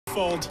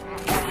Fold.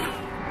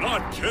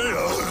 Not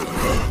chaos.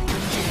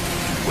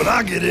 When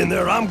I get in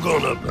there, I'm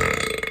gonna...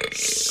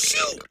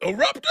 Shoot!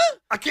 Eruptor?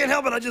 I can't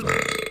help it, I just...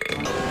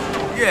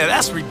 Yeah,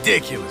 that's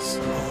ridiculous.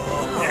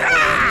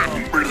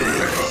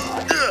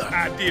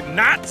 I did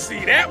not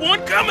see that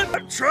one coming.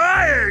 I'm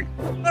trying!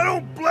 I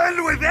don't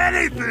blend with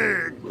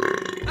anything!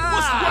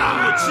 What's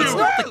wrong with you? It's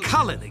not the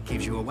color that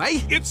gives you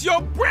away. It's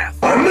your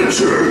breath.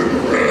 Amateur!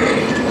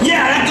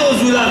 Yeah, that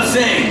goes without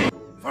saying.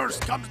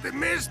 First comes the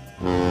mist,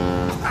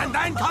 and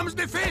then comes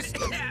the fist.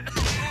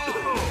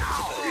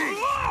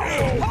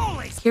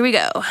 Here we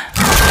go.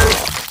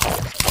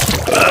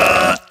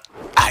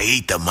 I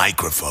ate the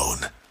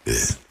microphone.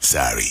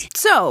 Sorry.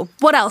 So,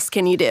 what else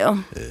can you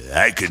do?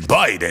 I could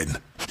bite it.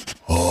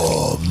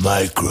 Oh,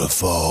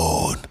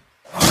 microphone.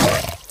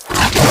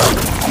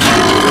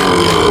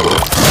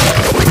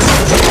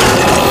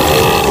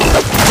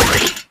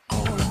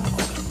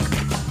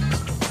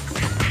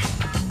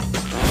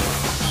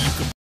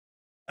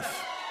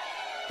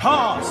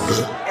 Pass.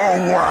 Oh,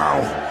 wow.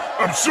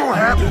 I'm so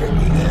happy.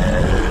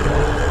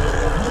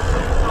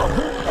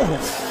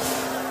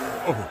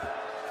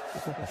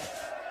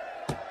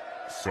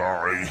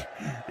 Sorry.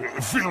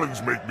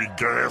 Feelings make me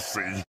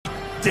gassy.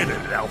 Did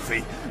it,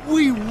 Alfie.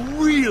 We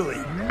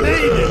really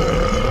made it.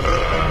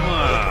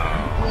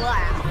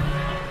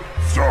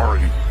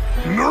 Sorry.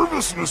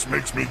 Nervousness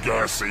makes me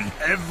gassy.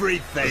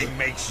 Everything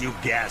makes you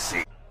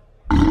gassy.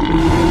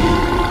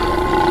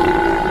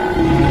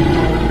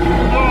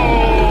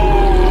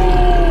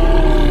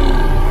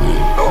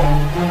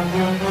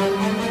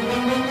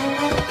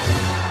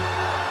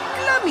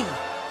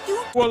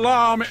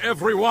 Alarm,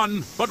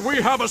 everyone, but we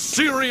have a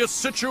serious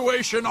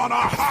situation on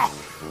our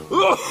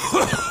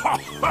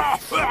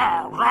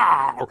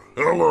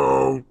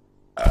Hello.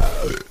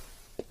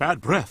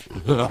 Bad breath.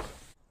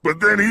 But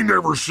then he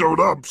never showed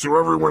up, so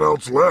everyone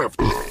else left.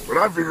 But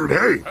I figured,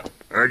 hey,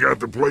 I got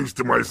the place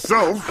to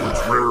myself,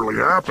 which rarely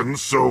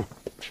happens, so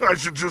I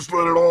should just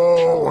let it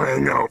all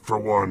hang out for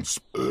once.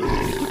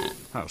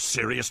 Oh,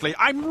 seriously,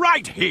 I'm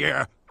right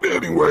here.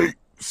 Anyway,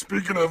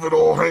 speaking of it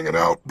all hanging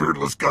out,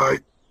 beardless guy,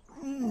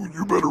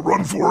 you better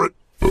run for it.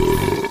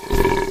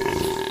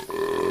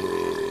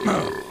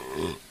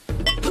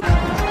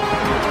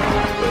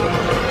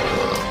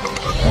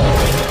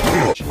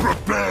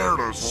 Prepare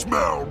to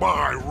smell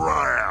my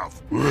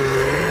wrath.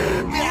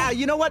 Yeah,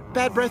 you know what,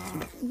 Bad Breath?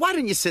 Why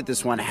don't you sit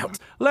this one out?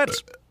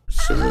 Let's...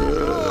 I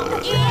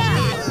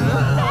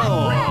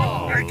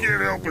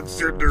can't help it,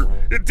 Cinder.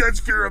 Intense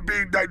fear of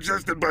being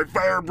digested by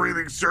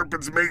fire-breathing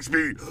serpents makes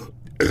me...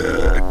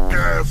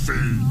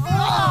 gassy.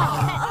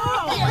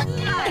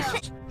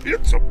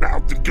 It's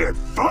about to get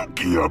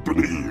funky up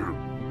in here.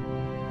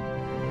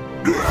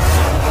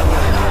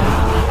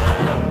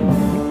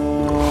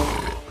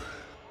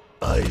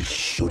 I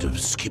should have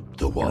skipped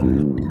the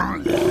one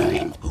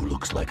who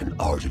looks like an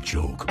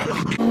artichoke.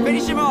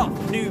 Finish him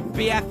off, new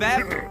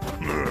BFF.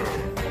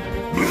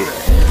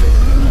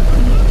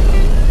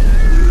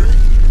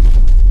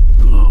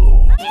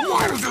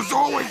 Why does this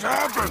always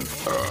happen?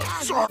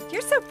 Sorry.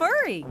 You're so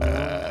furry.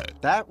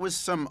 That was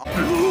some...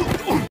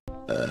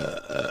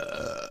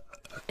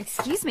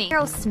 Excuse me.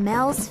 Arrow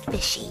smells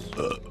fishy.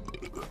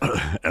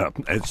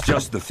 It's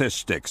just the fish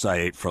sticks I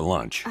ate for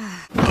lunch.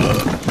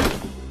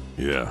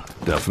 Yeah,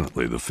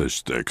 definitely the fish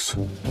sticks.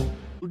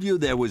 Told you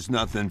there was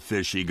nothing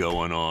fishy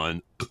going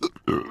on.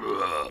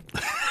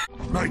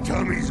 My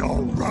tummy's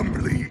all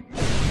rumbly.